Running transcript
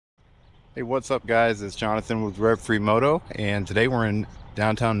Hey, what's up, guys? It's Jonathan with Rev Free Moto, and today we're in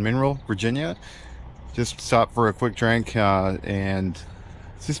downtown Mineral, Virginia. Just stopped for a quick drink, and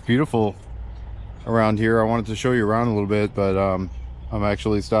it's just beautiful around here. I wanted to show you around a little bit, but I'm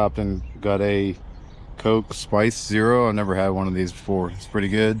actually stopped and got a Coke Spice Zero. I've never had one of these before. It's pretty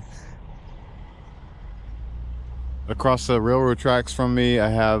good. Across the railroad tracks from me, I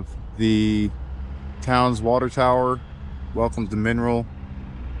have the town's water tower. Welcome to Mineral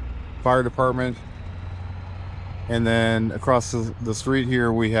Fire Department. And then across the street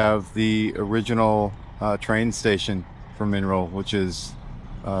here, we have the original train station from Mineral, which is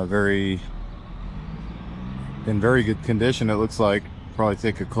very in very good condition. It looks like. Probably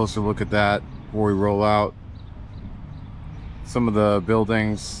take a closer look at that before we roll out. Some of the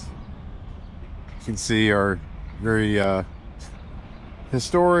buildings you can see are very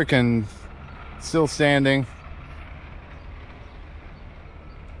historic and still standing.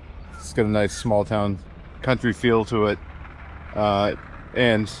 It's got a nice small town country feel to it.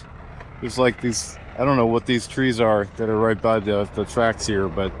 And there's like these, I don't know what these trees are that are right by the tracks here,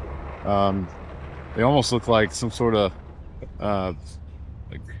 but they almost look like some sort of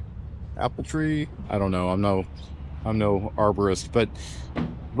like apple tree. I don't know. I'm no arborist, but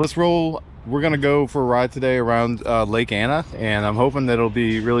let's roll. We're gonna go for a ride today around Lake Anna, and I'm hoping that it'll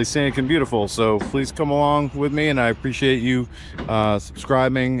be really scenic and beautiful. So please come along with me, and I appreciate you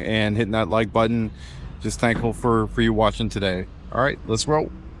subscribing and hitting that like button. Just thankful for you watching today. All right, let's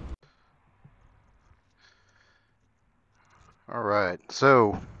roll. All right,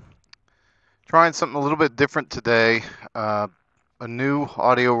 so trying something a little bit different today, a new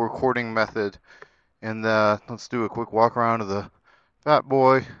audio recording method, and let's do a quick walk around of the Fat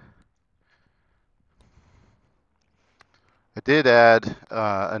Boy. I did add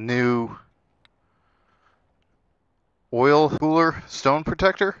a new oil cooler stone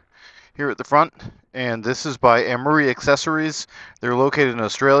protector here at the front, and this is by Emery Accessories. They're located in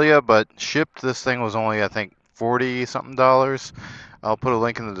Australia, but shipped this thing was only, I think, $40 something. I'll put a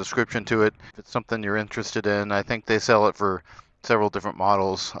link in the description to it if it's something you're interested in. I think they sell it for several different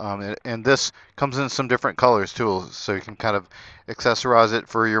models, and this comes in some different colors too, so you can kind of accessorize it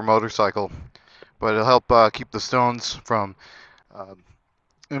for your motorcycle. But it'll help keep the stones from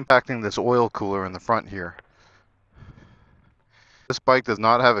impacting this oil cooler in the front here. This bike does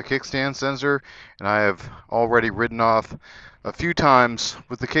not have a kickstand sensor, and I have already ridden off a few times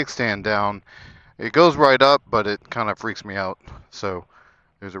with the kickstand down. It goes right up, but it kind of freaks me out. So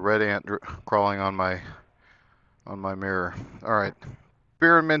there's a red ant crawling on my mirror. All right,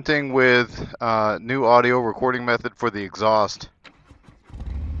 experimenting with new audio recording method for the exhaust,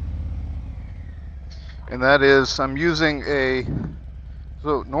 and that is I'm using a.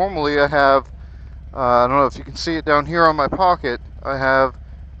 So normally I have I don't know if you can see it down here on my pocket. I have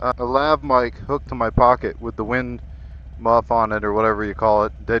a lav mic hooked to my pocket with the wind muff on it, or whatever you call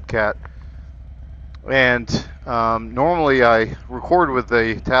it, dead cat. And normally I record with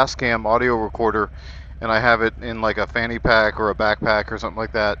a Tascam audio recorder, and I have it in like a fanny pack or a backpack or something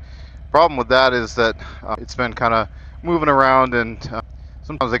like that. Problem with that is that it's been kind of moving around, and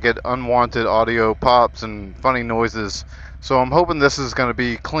sometimes I get unwanted audio pops and funny noises. So I'm hoping this is going to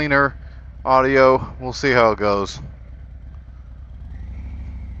be cleaner audio. We'll see how it goes.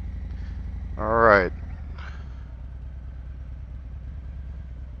 All right.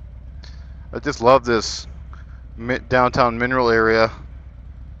 I just love this downtown Mineral area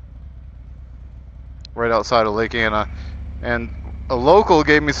right outside of Lake Anna, and a local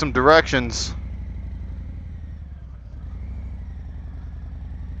gave me some directions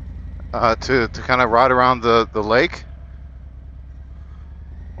to kind of ride around the lake.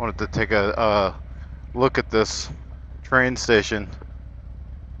 I wanted to take a look at this train station.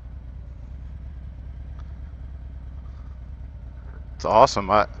 It's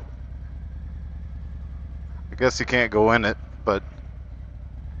awesome. I guess you can't go in it, but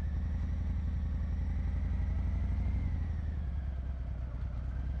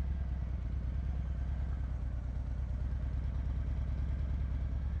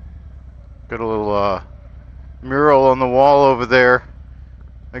got a little mural on the wall over there.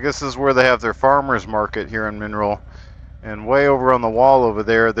 I guess this is where they have their farmers market here in Mineral. And way over on the wall over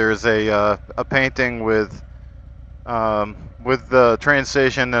there, there's a painting with the train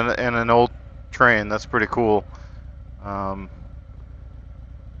station and an old train. That's pretty cool.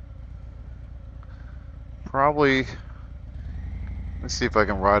 Probably, let's see if I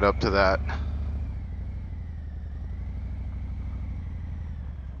can ride up to that.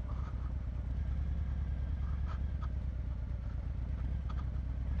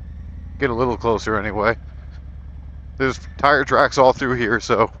 Get a little closer anyway. There's tire tracks all through here,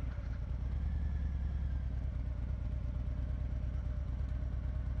 so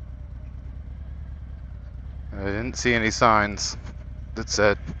didn't see any signs that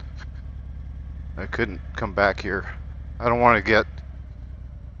said I couldn't come back here. I don't want to get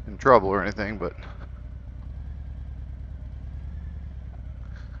in trouble or anything, but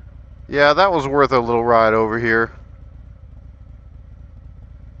yeah, that was worth a little ride over here.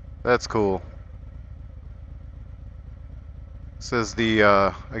 That's cool. It says the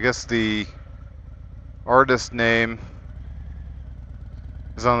I guess the artist name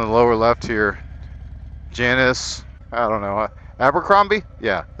is on the lower left here. Janice, I don't know, Abercrombie?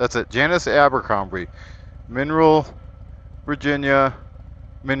 Yeah, that's it. Janice Abercrombie. Mineral, Virginia,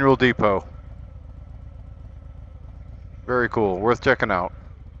 Mineral Depot. Very cool, worth checking out.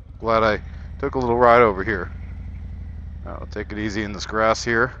 Glad I took a little ride over here. I'll take it easy in this grass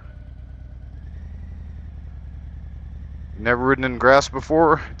here. Never ridden in grass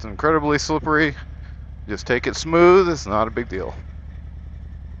before. It's incredibly slippery. Just take it smooth, it's not a big deal.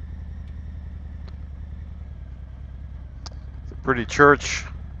 It's a pretty church.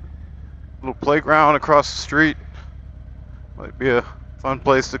 Little playground across the street. Might be a fun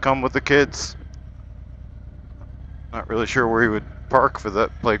place to come with the kids. Not really sure where you would park for that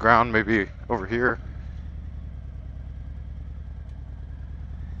playground, maybe over here.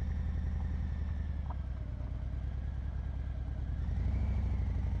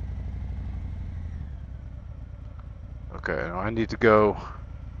 Okay, now I need to go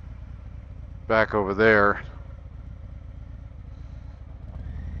back over there.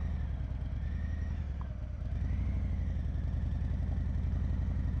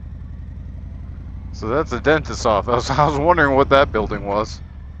 So that's the dentist's office. I was wondering what that building was.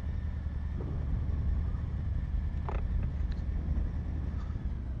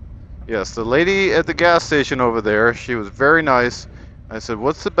 Yes, the lady at the gas station over there, she was very nice. I said,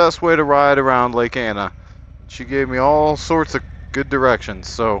 what's the best way to ride around Lake Anna? She gave me all sorts of good directions,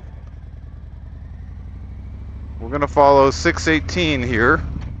 so we're gonna follow 618 here.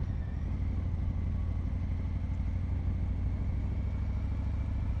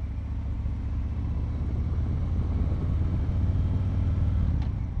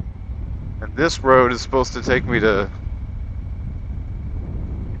 And this road is supposed to take me to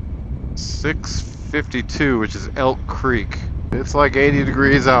 652, which is Elk Creek. It's like 80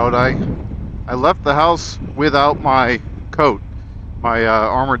 degrees out. I left the house without my coat, my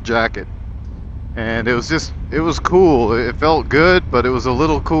armored jacket, and it was cool. It felt good, but it was a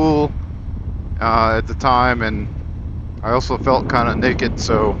little cool at the time, and I also felt kind of naked,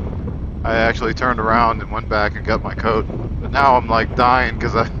 so I actually turned around and went back and got my coat. But now I'm like dying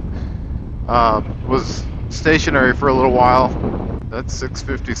because I was stationary for a little while. That's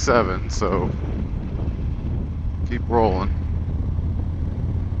 657, so keep rolling.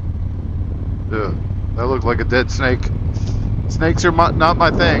 Ugh, that looked like a dead snake. Snakes are not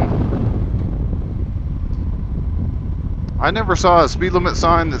my thing. I never saw a speed limit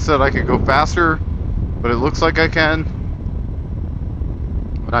sign that said I could go faster, but it looks like I can.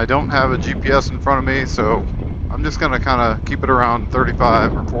 And I don't have a GPS in front of me, so I'm just gonna kind of keep it around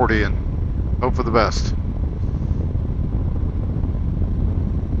 35 or 40 and hope for the best.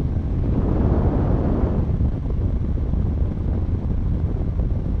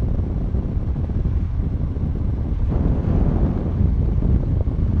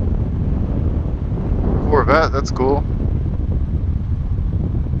 Corvette, that's cool.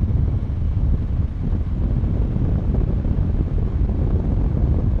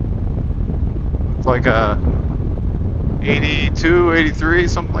 It's like a 82, 83,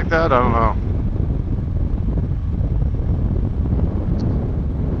 something like that, I don't know.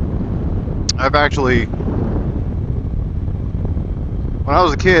 I've actually, when I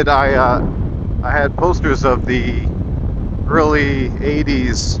was a kid, I had posters of the early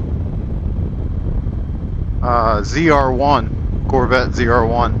 80s ZR1, Corvette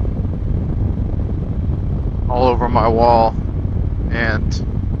ZR1, all over my wall, and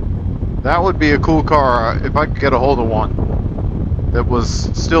that would be a cool car if I could get a hold of one that was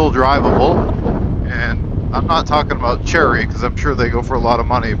still drivable. And I'm not talking about Cherry, because I'm sure they go for a lot of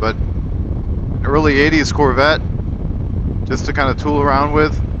money, but an early 80s Corvette just to kind of tool around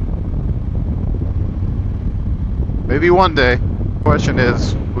with. Maybe one day. The question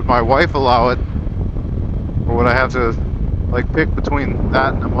is, would my wife allow it? Or would I have to like pick between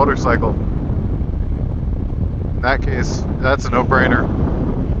that and a motorcycle? In that case, that's a no-brainer.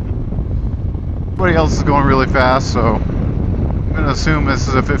 Everybody else is going really fast, so I'm going to assume this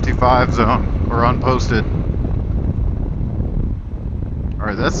is a 55 zone or unposted.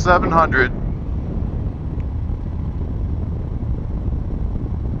 Alright, that's 700.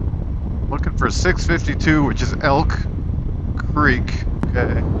 Looking for 652, which is Elk Creek.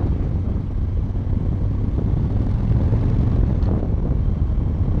 Okay.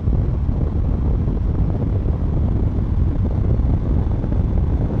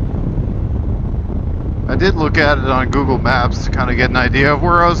 I did look at it on Google Maps to kind of get an idea of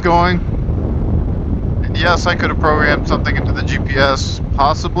where I was going. And yes, I could have programmed something into the GPS,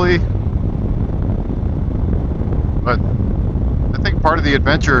 possibly. But I think part of the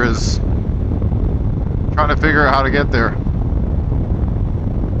adventure is trying to figure out how to get there.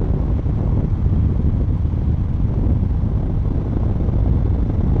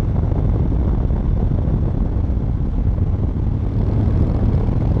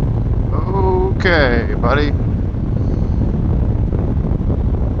 Okay, buddy.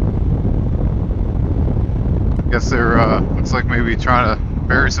 Guess they're, looks like maybe trying to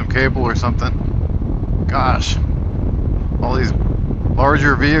bury some cable or something. Gosh. All these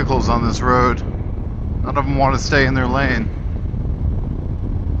larger vehicles on this road. None of them want to stay in their lane.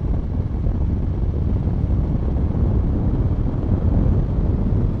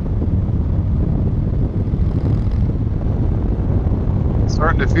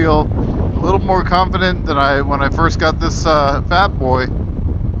 Starting to feel a little more confident than when I first got this Fat Boy.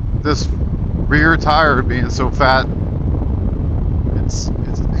 This rear tire being so fat, it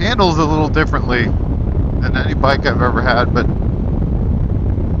handles a little differently than any bike I've ever had, but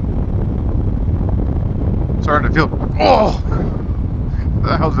starting to feel, oh,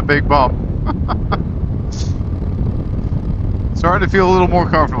 that was a big bump. Starting to feel a little more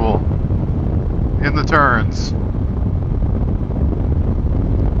comfortable in the turns.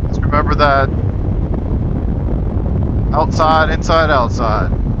 Just remember that outside, inside,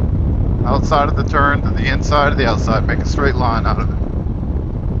 outside. Outside of the turn to the inside of the outside. Make a straight line out of it.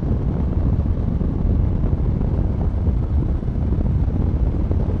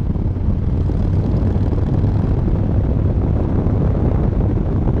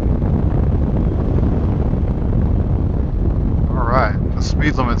 Alright, the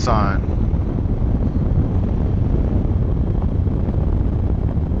speed limit sign.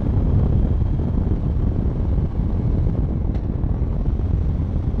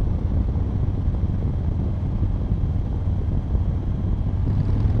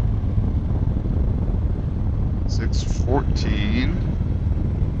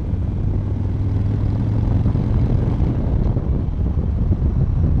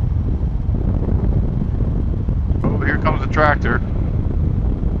 Oh, here comes a tractor.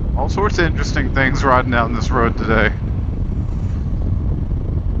 All sorts of interesting things riding down this road today.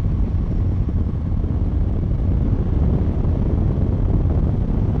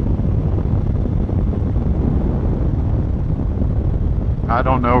 I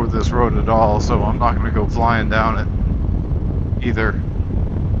don't know this road at all, so I'm not going to go flying down it either.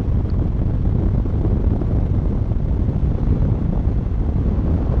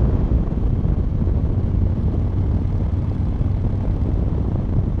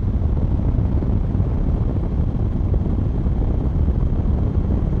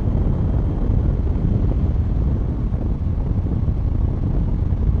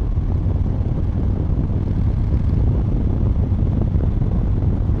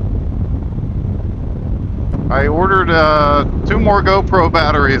 I ordered 2 more GoPro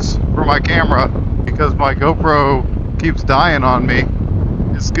batteries for my camera because my GoPro keeps dying on me.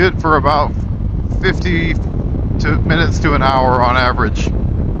 It's good for about 50 minutes to an hour on average.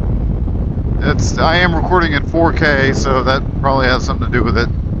 I am recording in 4K, so that probably has something to do with it.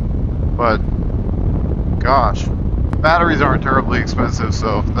 But gosh, batteries aren't terribly expensive,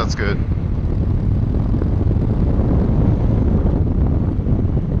 so that's good.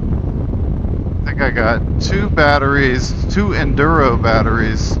 I got 2 batteries, 2 Enduro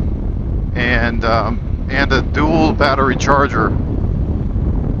batteries, and a dual battery charger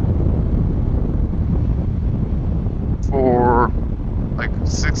for like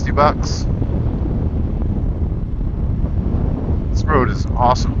 $60. This road is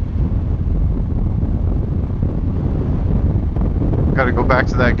awesome. Got to go back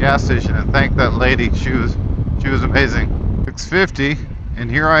to that gas station and thank that lady. She was amazing. 650. And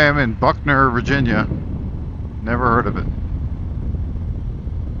here I am in Buckner, Virginia. Never heard of it.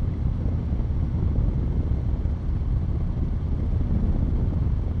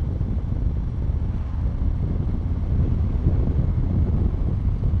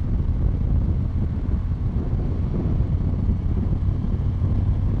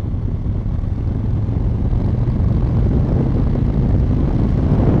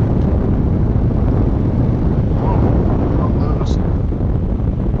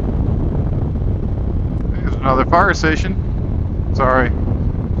 Another fire station. Sorry.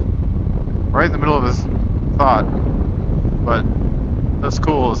 Right in the middle of his thought. But that's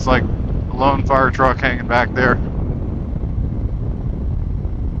cool. It's like a lone fire truck hanging back there.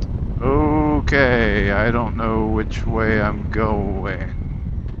 Okay, I don't know which way I'm going.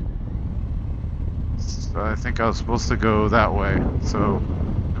 So I think I was supposed to go that way, so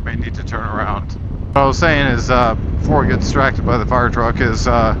I may need to turn around. What I was saying is, before I get distracted by the fire truck, is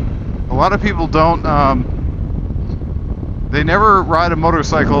a lot of people don't, they never ride a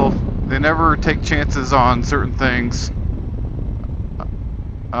motorcycle, they never take chances on certain things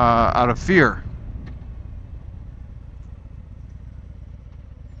out of fear.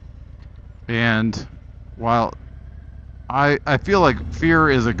 And while I feel like fear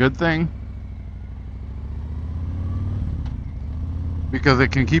is a good thing, because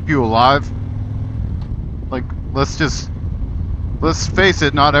it can keep you alive. Like, let's face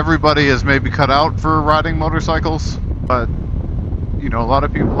it, not everybody is maybe cut out for riding motorcycles, but you know, a lot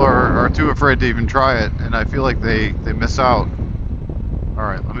of people are too afraid to even try it, and I feel like they miss out.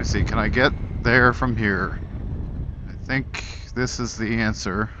 Alright, let me see, can I get there from here? I think this is the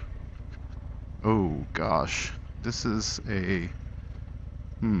answer. Oh gosh, this is a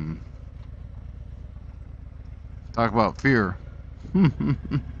talk about fear.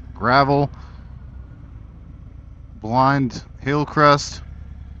 Gravel, blind hill crest.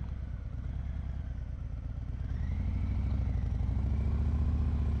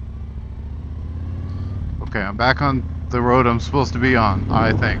 Okay, I'm back on the road I'm supposed to be on,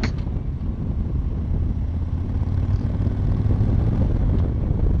 I think.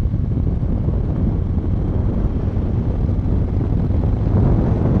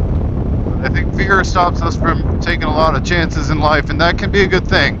 I think fear stops us from taking a lot of chances in life, and that can be a good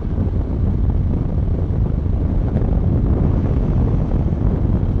thing.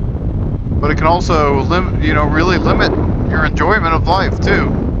 But it can also really limit your enjoyment of life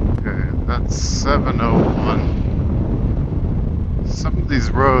too. Okay, that's 701. Some of these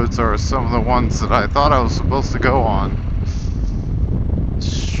roads are some of the ones that I thought I was supposed to go on.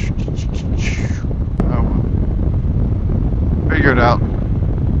 Figure it out.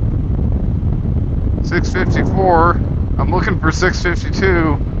 654. I'm looking for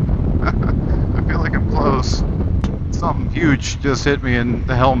 652. I feel like I'm close. Something huge just hit me in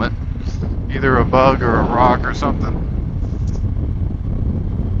the helmet. Either a bug or a rock or something.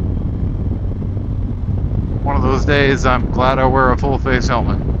 One of those days I'm glad I wear a full face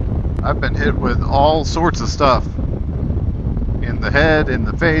helmet. I've been hit with all sorts of stuff. In the head, in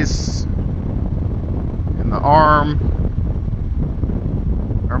the face, in the arm.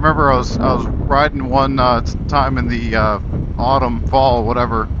 I remember I was riding one time in the autumn, fall,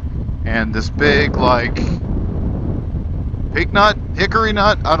 whatever, and this big, like, pig nut, hickory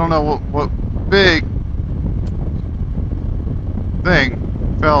nut, I don't know what big thing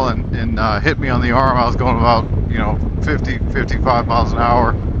fell and hit me on the arm. I was going about 55 miles an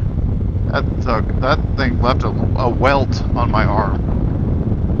hour. That thing left a welt on my arm.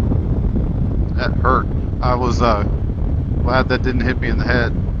 That hurt. I was glad that didn't hit me in the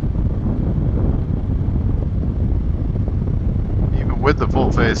head. Even with the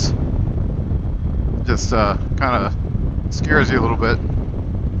full face, just kind of scares you a little bit.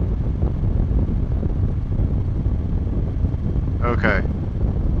 Okay.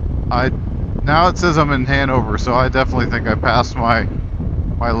 Now it says I'm in Hanover, so I definitely think I passed my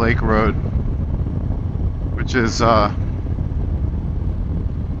lake road, which is kind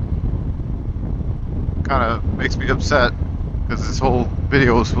of makes me upset because this whole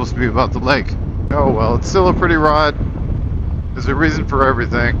video was supposed to be about the lake. Oh well, it's still a pretty ride. There's a reason for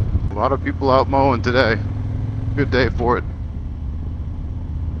everything. A lot of people out mowing today. Good day for it.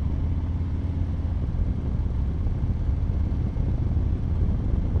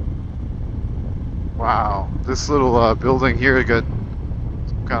 Wow, this little building here got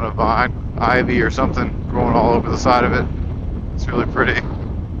some kind of ivy or something growing all over the side of it. It's really pretty.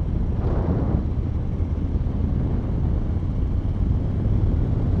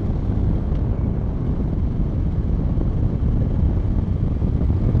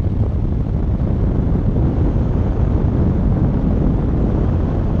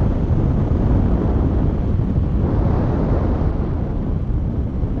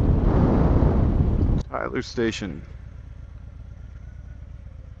 Station.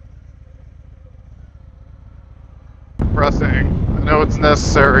 Pressing. I know it's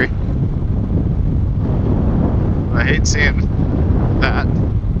necessary. I hate seeing that.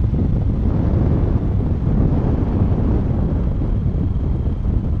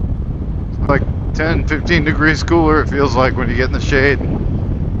 It's like 10, 15 degrees cooler it feels like when you get in the shade.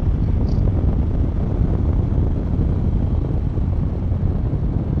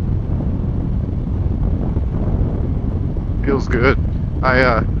 Feels good.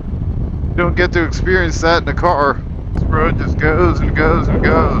 I don't get to experience that in a car. This road just goes and goes and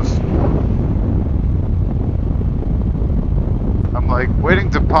goes. I'm like waiting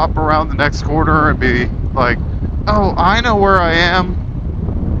to pop around the next corner and be like, oh, I know where I am.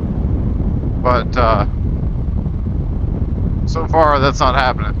 But so far that's not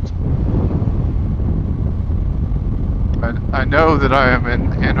happening. I know that I am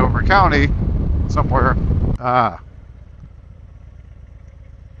in Hanover County somewhere. Ah.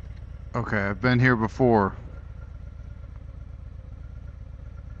 Okay, I've been here before.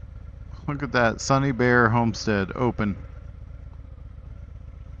 Look at that, Sunny Bear Homestead, open.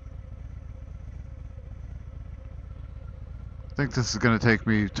 I think this is going to take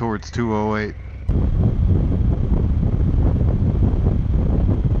me towards 208.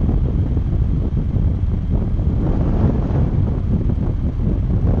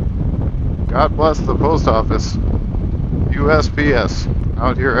 God bless the post office. USPS,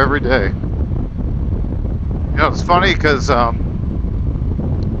 out here every day. You know, it's funny because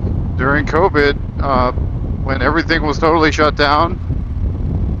during COVID, when everything was totally shut down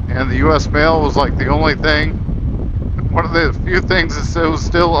and the US mail was like the only thing, one of the few things that was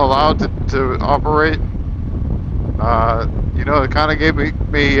still allowed to operate, you know, it kind of gave me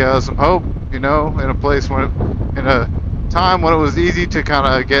some hope, you know, in a place when, in a time when it was easy to kind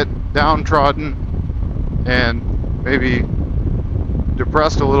of get downtrodden and maybe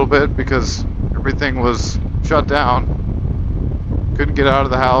depressed a little bit because everything was shut down, couldn't get out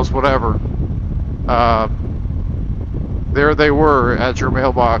of the house, whatever. There they were at your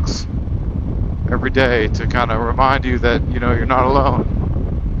mailbox every day to kind of remind you that, you know, you're not alone.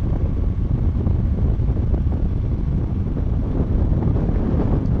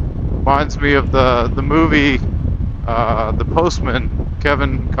 Reminds me of the movie The Postman,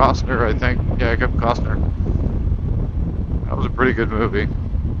 Kevin Costner, I think. Yeah, Kevin Costner. That was a pretty good movie.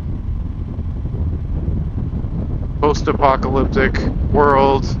 Post-apocalyptic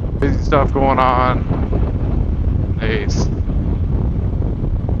world, crazy stuff going on. They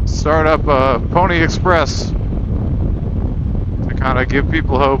start up Pony Express to kind of give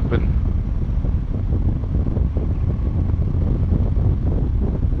people hope. And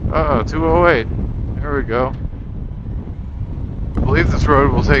 208. There we go. I believe this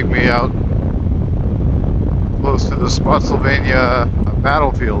road will take me out close to the Spotsylvania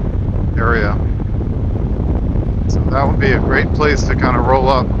battlefield area. So that would be a great place to kind of roll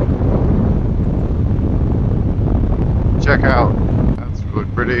up. Check out. That's really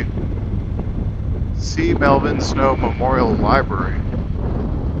pretty. C. Melvin Snow Memorial Library.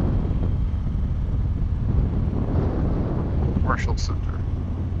 Commercial Center.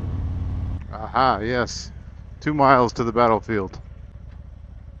 Aha, yes. 2 miles to the battlefield.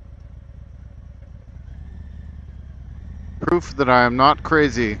 Proof that I am not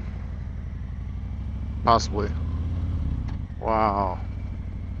crazy. Possibly. Wow.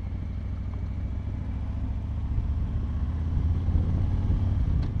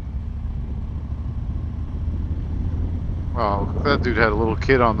 Wow, that dude had a little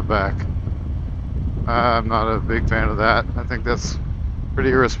kid on the back. I'm not a big fan of that. I think that's pretty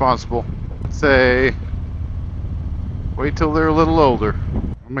irresponsible. Say, wait till they're a little older.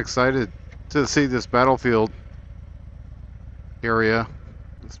 I'm excited to see this battlefield area.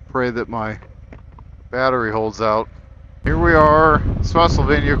 Let's pray that my battery holds out. Here we are,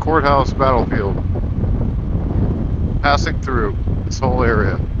 Spotsylvania Courthouse battlefield. Passing through this whole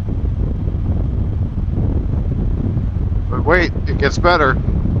area. But wait, it gets better.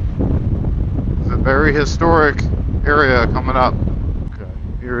 It's a very historic area coming up. Okay,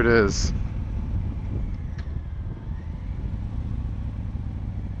 here it is.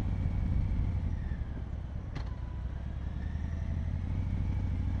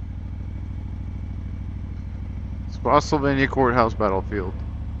 Spotsylvania Courthouse battlefield.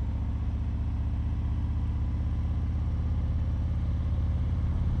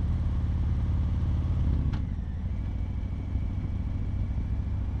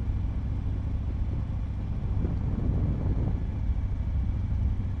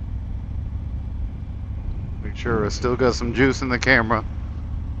 Make sure I still got some juice in the camera.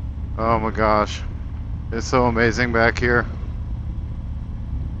 Oh my gosh. It's so amazing back here.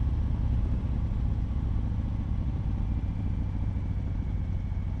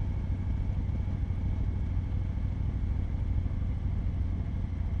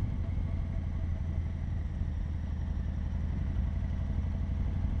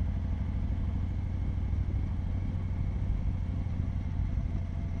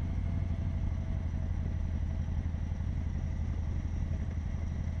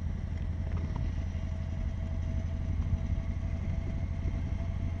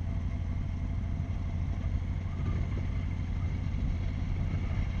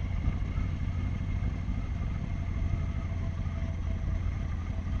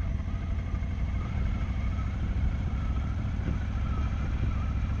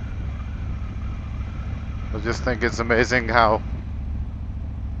 just think it's amazing how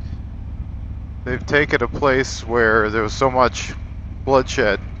they've taken a place where there was so much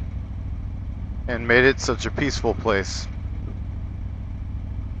bloodshed and made it such a peaceful place.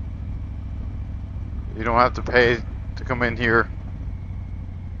 You don't have to pay to come in here.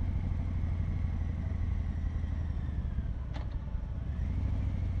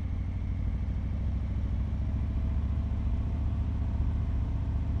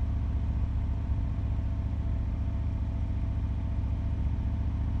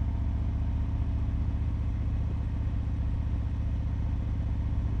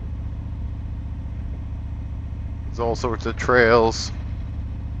 There's all sorts of trails.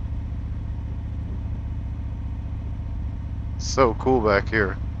 So cool back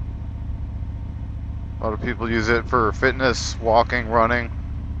here. A lot of people use it for fitness, walking, running.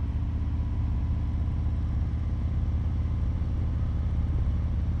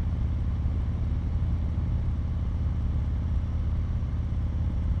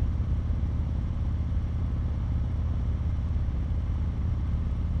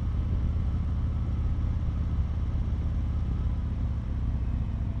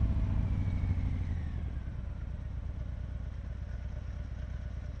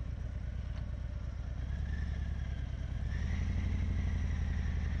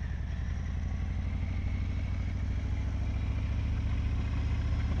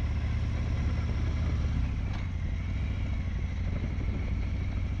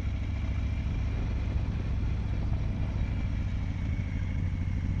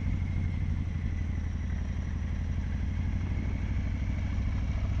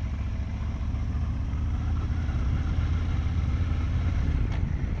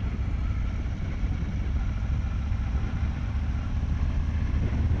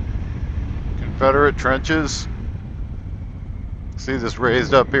 Confederate trenches. See this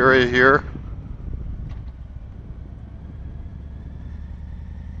raised up area here?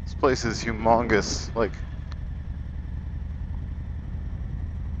 This place is humongous. Like,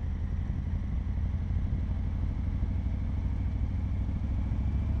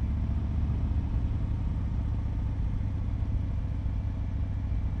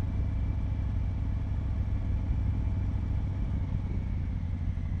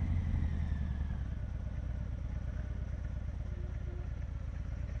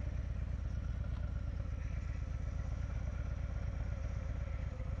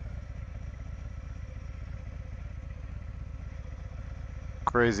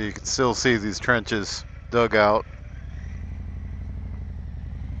 crazy. You can still see these trenches dug out.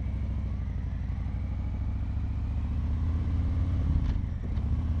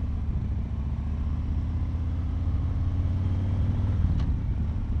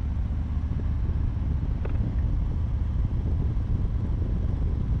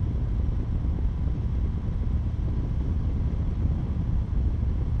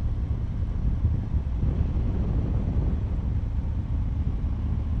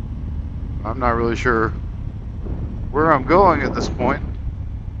 I'm not really sure where I'm going at this point.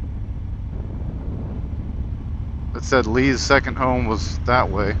 It said Lee's second home was that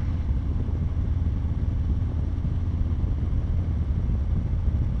way.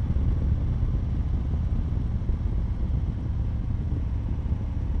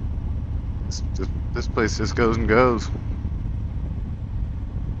 This place just goes and goes.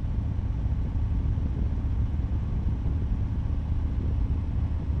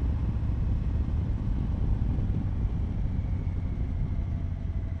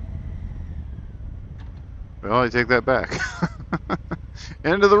 Well, I take that back.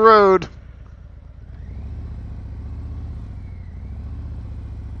 End of the road.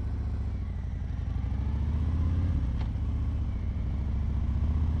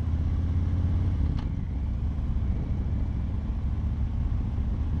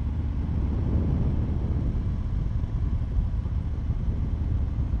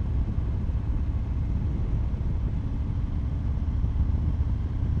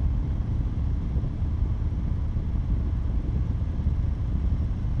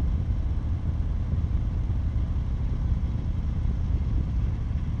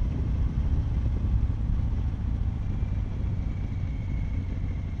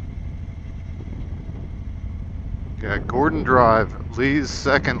 Got Gordon Drive, Lee's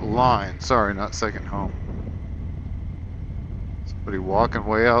second line. Sorry, not second home. Somebody walking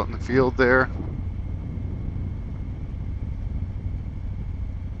way out in the field there.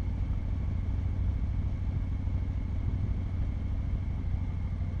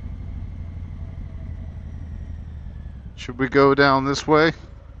 Should we go down this way?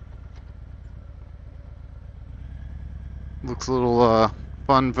 Looks a little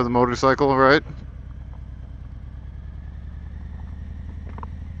fun for the motorcycle, right?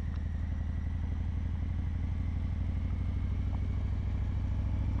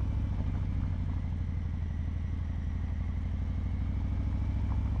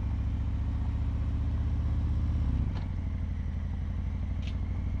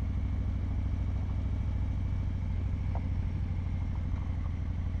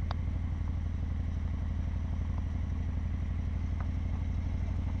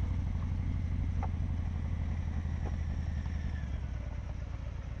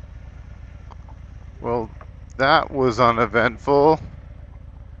 that was uneventful.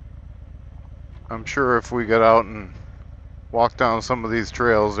 I'm sure if we get out and walk down some of these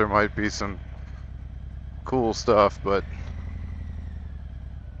trails, there might be some cool stuff, but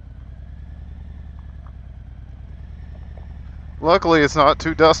luckily it's not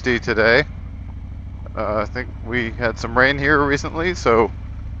too dusty today. I think we had some rain here recently, so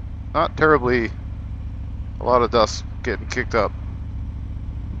not terribly a lot of dust getting kicked up.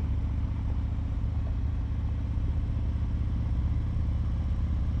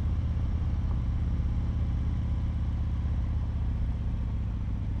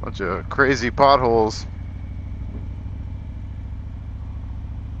 Bunch of crazy potholes.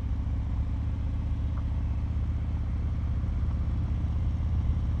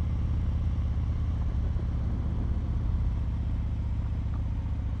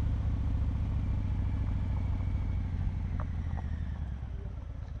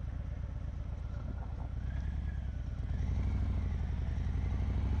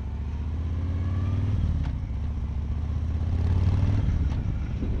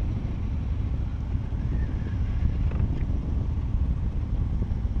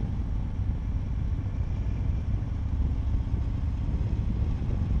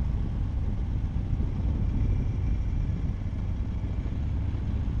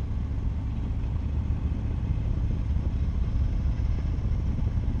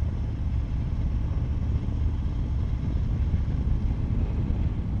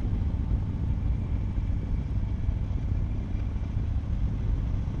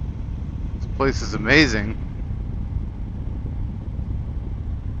 Place is amazing.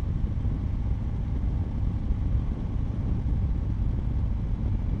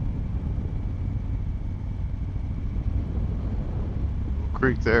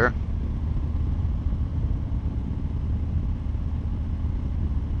 Creek there.